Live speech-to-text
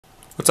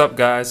What's up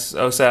guys,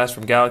 OSAS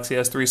from Galaxy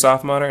S3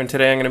 softModder, and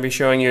today I'm going to be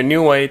showing you a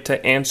new way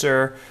to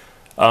answer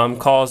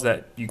calls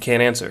that you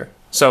can't answer.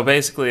 So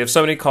basically, if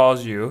somebody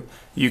calls you,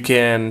 you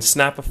can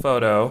snap a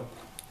photo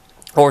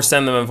or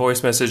send them a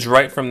voice message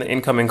right from the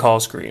incoming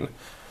call screen.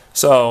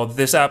 So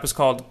this app is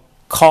called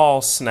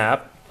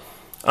CallSnap.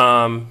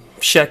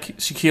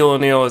 Shaquille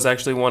O'Neal is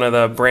actually one of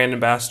the brand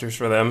ambassadors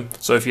for them,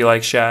 so if you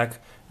like Shaq,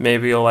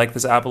 maybe you'll like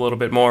this app a little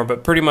bit more.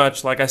 But pretty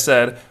much, like I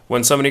said,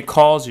 when somebody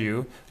calls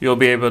you, you'll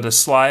be able to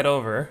slide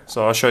over.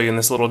 So I'll show you in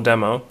this little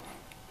demo.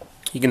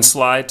 You can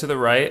slide to the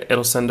right,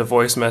 it'll send a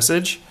voice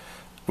message,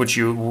 which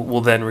you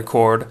will then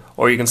record.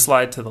 Or you can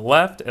slide to the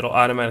left, it'll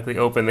automatically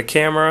open the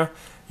camera.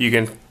 You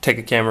can take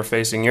a camera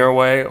facing your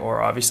way,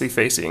 or obviously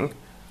facing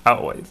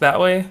that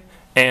way.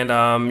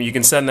 And you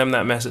can send them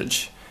that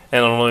message.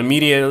 And it'll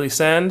immediately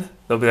send.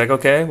 They'll be like,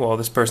 okay, well,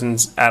 this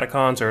person's at a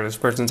concert, this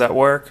person's at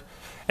work,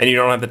 and you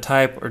don't have to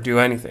type or do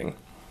anything.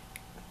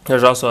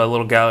 There's also a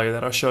little gallery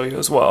that I'll show you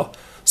as well.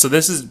 So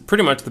this is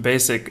pretty much the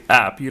basic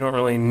app. You don't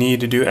really need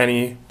to do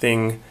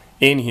anything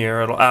in here.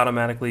 It'll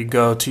automatically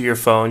go to your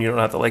phone. You don't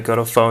have to go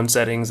to phone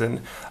settings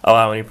and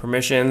allow any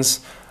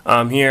permissions.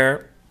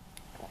 Here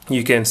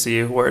you can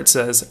see where it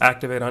says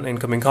activate on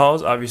incoming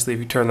calls. Obviously, if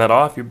you turn that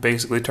off, you're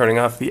basically turning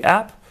off the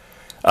app.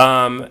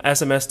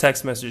 SMS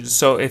text messages.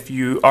 So if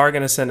you are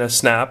going to send a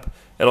snap,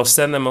 it'll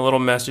send them a little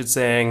message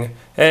saying,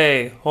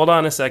 hey, hold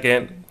on a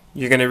second,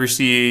 you're going to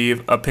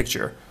receive a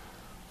picture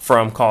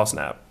from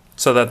CallSnap,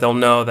 so that they'll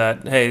know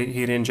that, hey,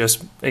 he didn't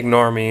just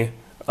ignore me,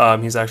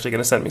 he's actually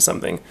going to send me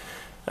something.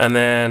 And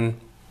then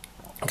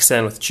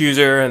extend with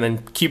chooser, and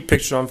then keep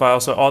pictures on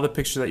file. So all the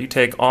pictures that you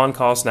take on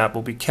CallSnap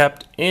will be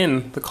kept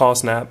in the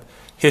CallSnap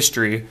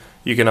history.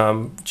 You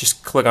can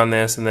just click on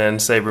this and then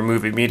say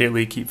remove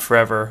immediately, keep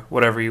forever,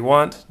 whatever you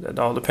want. It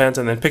all depends.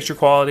 And then picture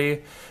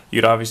quality,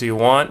 you'd obviously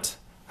want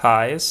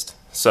highest.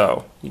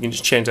 So you can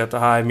just change that to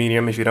high,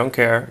 medium if you don't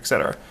care,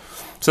 etc.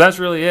 So that's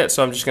really it.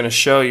 So I'm just going to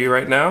show you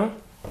right now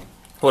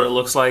what it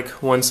looks like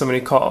when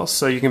somebody calls.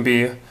 So you can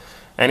be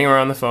anywhere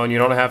on the phone. You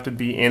don't have to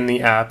be in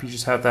the app. You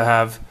just have to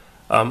have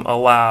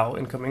allow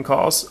incoming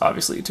calls,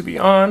 obviously, to be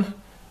on. And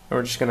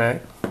we're just going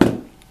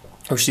to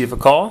receive a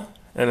call.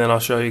 And then I'll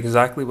show you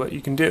exactly what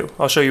you can do.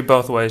 I'll show you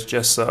both ways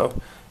just so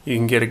you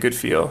can get a good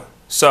feel.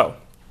 So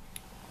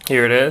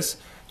here it is.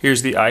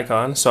 Here's the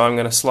icon. So I'm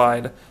going to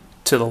slide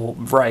to the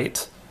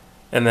right,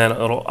 and then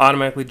it'll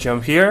automatically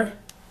jump here.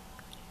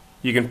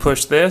 You can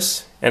push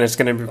this, and it's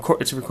going to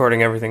it's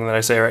recording everything that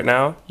I say right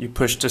now. You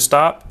push to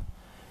stop,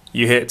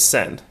 you hit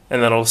send,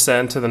 and then it'll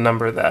send to the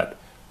number that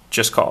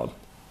just called.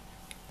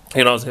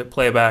 You can also hit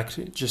playback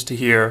just to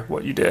hear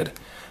what you did.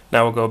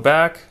 Now we'll go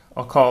back.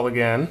 I'll call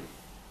again.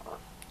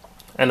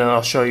 And then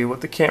I'll show you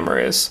what the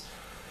camera is.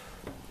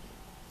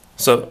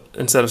 So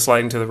instead of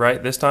sliding to the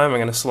right this time, I'm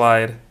going to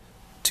slide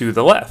to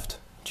the left.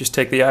 Just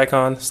take the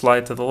icon,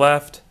 slide to the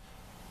left.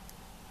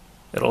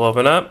 It'll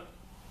open up.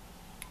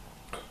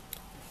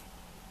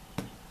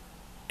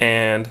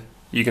 And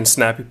you can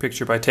snap your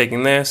picture by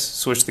taking this,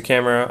 switch the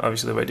camera,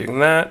 obviously by doing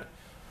that.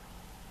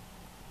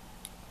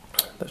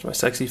 There's my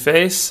sexy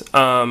face.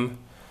 And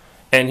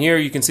here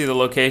you can see the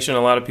location.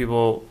 A lot of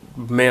people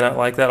may not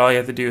like that. All you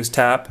have to do is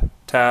tap,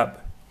 tap,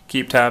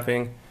 keep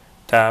tapping,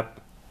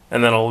 tap,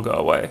 and then it'll go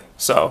away.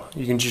 So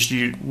you can just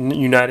use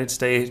United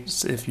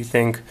States if you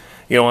think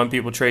you don't want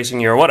people tracing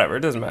you or whatever. It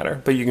doesn't matter,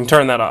 but you can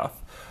turn that off.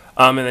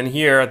 And then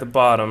here at the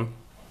bottom,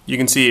 you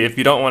can see if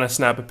you don't want to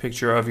snap a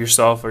picture of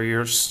yourself or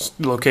your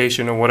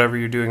location or whatever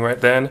you're doing right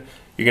then,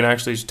 you can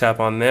actually just tap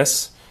on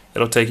this.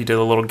 It'll take you to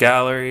the little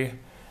gallery,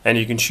 and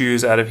you can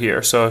choose out of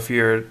here. So if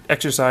you're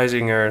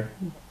exercising or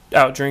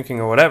out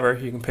drinking or whatever,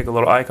 you can pick a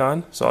little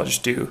icon. So I'll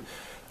just do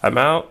I'm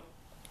out.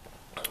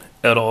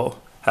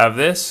 It'll have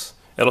this,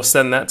 it'll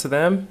send that to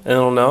them, and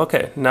it'll know,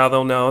 okay, now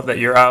they'll know that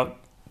you're out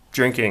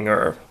drinking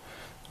or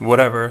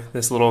whatever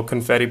this little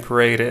confetti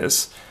parade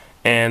is.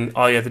 And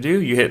all you have to do,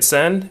 you hit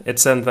send, it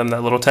sends them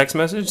that little text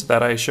message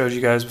that I showed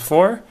you guys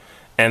before,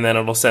 and then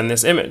it'll send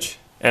this image,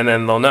 and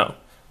then they'll know.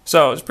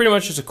 So it's pretty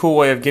much just a cool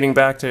way of getting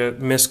back to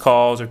missed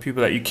calls or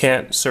people that you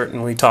can't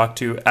certainly talk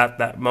to at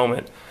that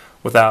moment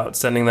without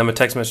sending them a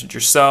text message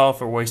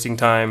yourself or wasting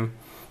time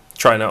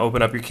trying to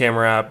open up your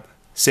camera app,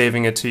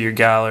 saving it to your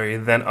gallery,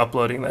 then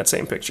uploading that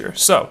same picture.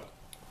 So,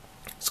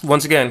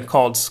 once again,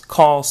 called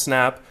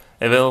CallSnap,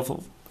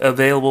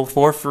 available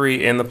for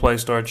free in the Play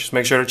Store. Just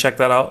make sure to check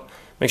that out.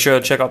 Make sure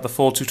to check out the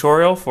full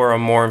tutorial for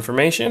more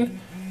information.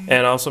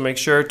 And also make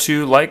sure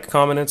to like,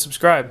 comment, and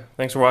subscribe.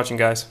 Thanks for watching,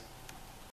 guys.